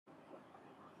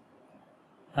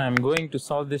I am going to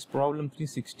solve this problem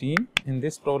 316. In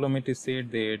this problem it is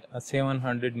said that a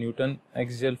 700 Newton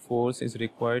axial force is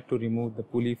required to remove the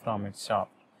pulley from its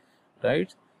shaft,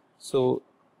 right? So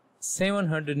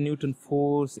 700 Newton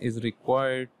force is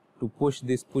required to push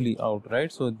this pulley out,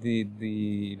 right? So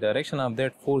the direction of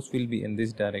that force will be in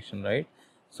this direction, right?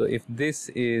 So if this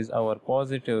is our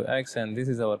positive x and this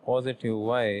is our positive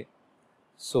y,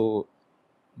 so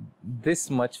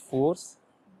this much force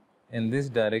in this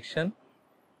direction,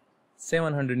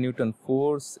 700 Newton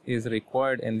force is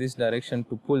required in this direction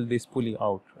to pull this pulley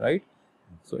out, right?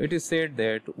 So it is said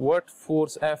that what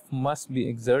force F must be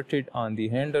exerted on the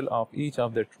handle of each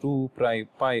of the two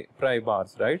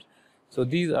prybars, right? So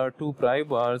these are two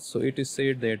prybars, so it is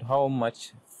said that how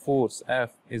much force F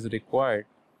is required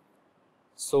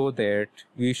so that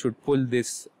we should pull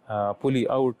this pulley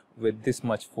out with this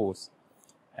much force.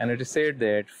 And it is said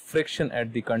that friction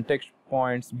at the contact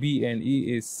points B and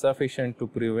E is sufficient to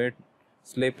prevent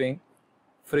slipping.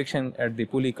 Friction at the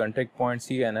pulley contact point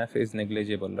C and F is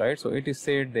negligible, right? So it is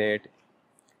said that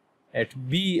at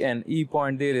B and E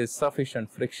point there is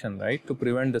sufficient friction, right, to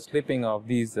prevent the slipping of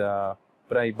these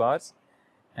pry bars.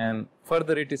 And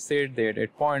further it is said that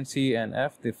at point C and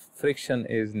F the friction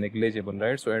is negligible,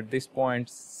 right? So at this point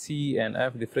C and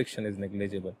F the friction is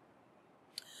negligible.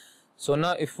 So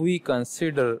now if we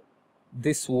consider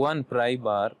this one pry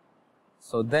bar,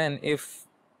 so then if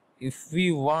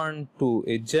we want to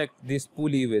eject this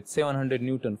pulley with 700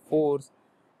 Newton force,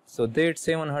 so that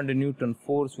 700 Newton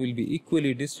force will be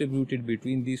equally distributed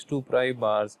between these two pry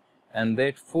bars, and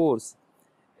that force,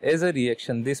 as a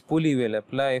reaction, this pulley will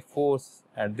apply force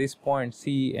at this point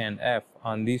C and F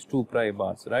on these two pry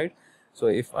bars, right? So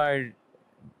if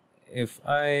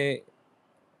I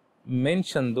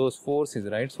mention those forces,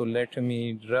 right, so let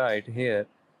me write here.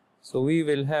 So we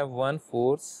will have one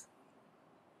force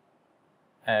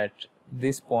at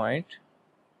this point,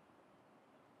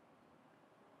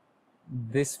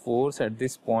 this force at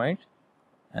this point,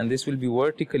 and this will be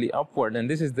vertically upward, and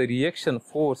this is the reaction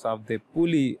force of the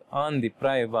pulley on the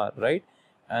pry bar, right?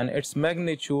 And its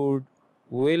magnitude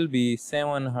will be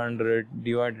 700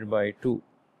 divided by 2,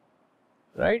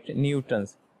 right,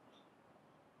 newtons.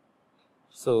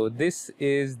 So this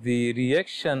is the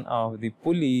reaction of the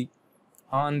pulley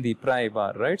on the pry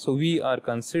bar, right? So we are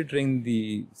considering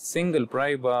the single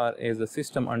pry bar as a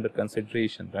system under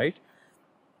consideration, right?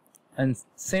 And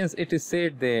since it is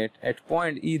said that at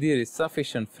point E there is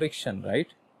sufficient friction,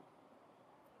 right?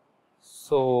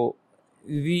 So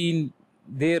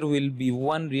there will be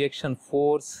one reaction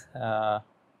force, there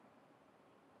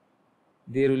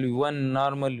will be one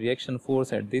normal reaction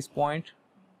force at this point.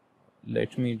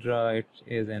 Let me draw it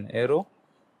as an arrow.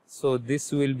 So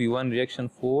this will be one reaction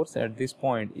force at this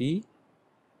point E,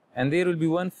 and there will be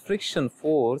one friction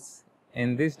force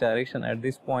in this direction at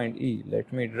this point E.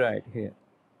 Let me draw it here.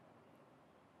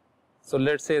 So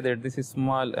let's say that this is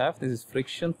small f, this is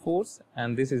friction force,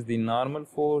 and this is the normal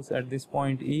force at this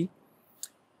point E,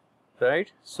 right?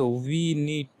 So we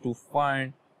need to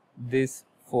find this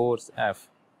force F.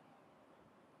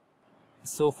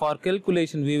 So for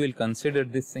calculation we will consider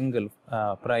this single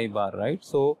pry bar, right?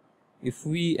 So if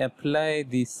we apply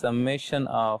the summation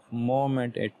of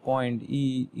moment at point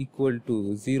E equal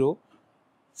to 0,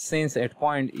 since at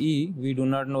point E we do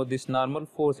not know this normal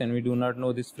force and we do not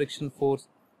know this friction force,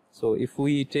 so if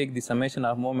we take the summation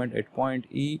of moment at point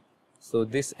E, so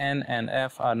this N and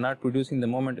F are not producing the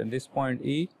moment at this point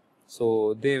E,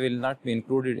 so they will not be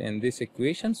included in this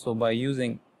equation. So by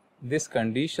using this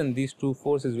condition, these two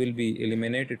forces will be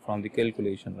eliminated from the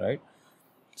calculation, right?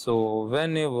 So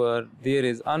whenever there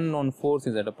is unknown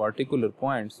forces at a particular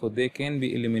point, so they can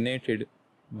be eliminated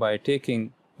by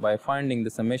finding the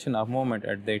summation of moment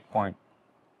at that point.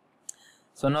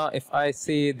 So now if I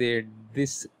say that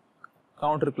this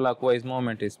counterclockwise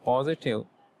moment is positive,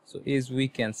 so as we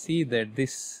can see that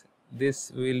this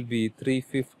will be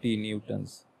 350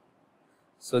 newtons.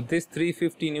 So this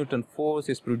 350 Newton force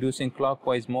is producing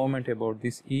clockwise moment about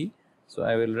this E. So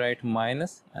I will write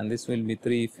minus, and this will be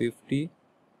 350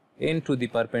 into the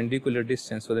perpendicular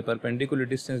distance. So the perpendicular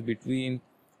distance between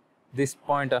this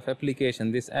point of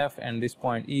application, this F, and this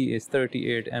point E is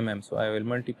 38 mm. So I will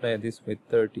multiply this with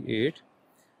 38.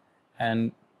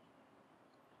 And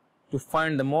to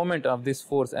find the moment of this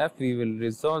force F, we will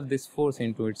resolve this force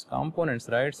into its components,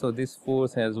 right? So this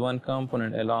force has one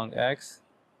component along X,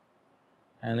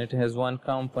 and it has one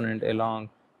component along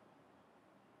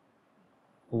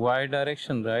Y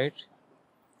direction, right?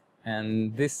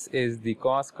 And this is the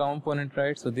cos component,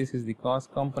 right? So this is the cos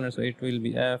component, so it will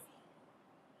be F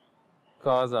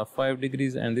cos of 5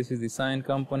 degrees, and this is the sine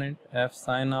component, F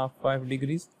sine of 5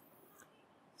 degrees.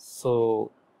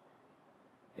 So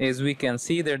as we can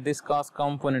see that this cos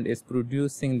component is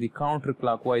producing the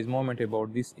counterclockwise moment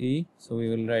about this E, so we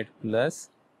will write plus,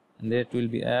 and that will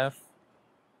be F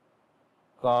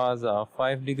cos of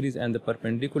 5 degrees, and the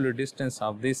perpendicular distance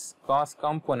of this cos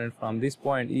component from this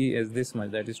point E is this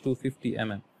much, that is 250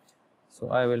 mm. So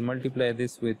I will multiply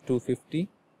this with 250,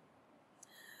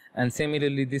 and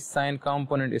similarly this sine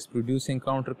component is producing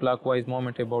counterclockwise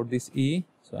moment about this E,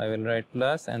 so I will write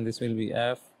plus, and this will be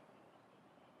F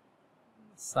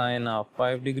sine of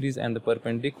 5 degrees, and the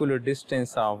perpendicular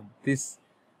distance of this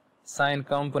sine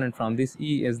component from this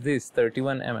E is this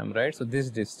 31 mm, right? So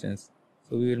this distance,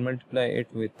 so we will multiply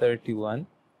it with 31,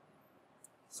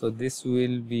 so this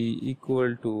will be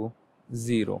equal to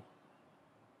 0.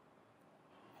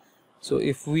 So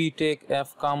if we take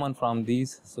F common from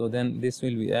these, so then this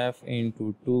will be F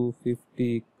into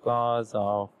 250 cos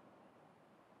of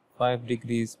 5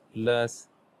 degrees plus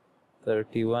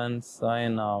 31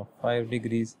 sine of 5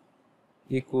 degrees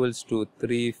equals to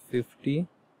 350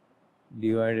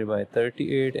 divided by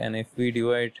 38, and if we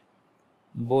divide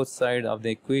both sides of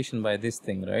the equation by this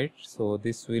thing, right, so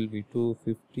this will be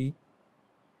 250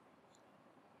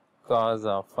 cos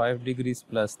of 5 degrees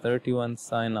plus 31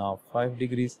 sine of 5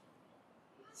 degrees,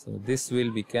 so this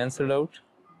will be cancelled out.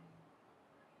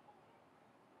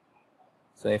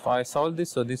 So if I solve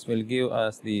this, so this will give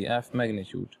us the F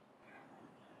magnitude.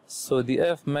 So the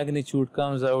F magnitude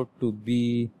comes out to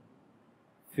be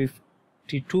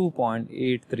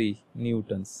 52.83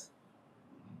 newtons.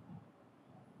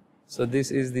 So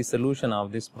this is the solution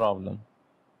of this problem.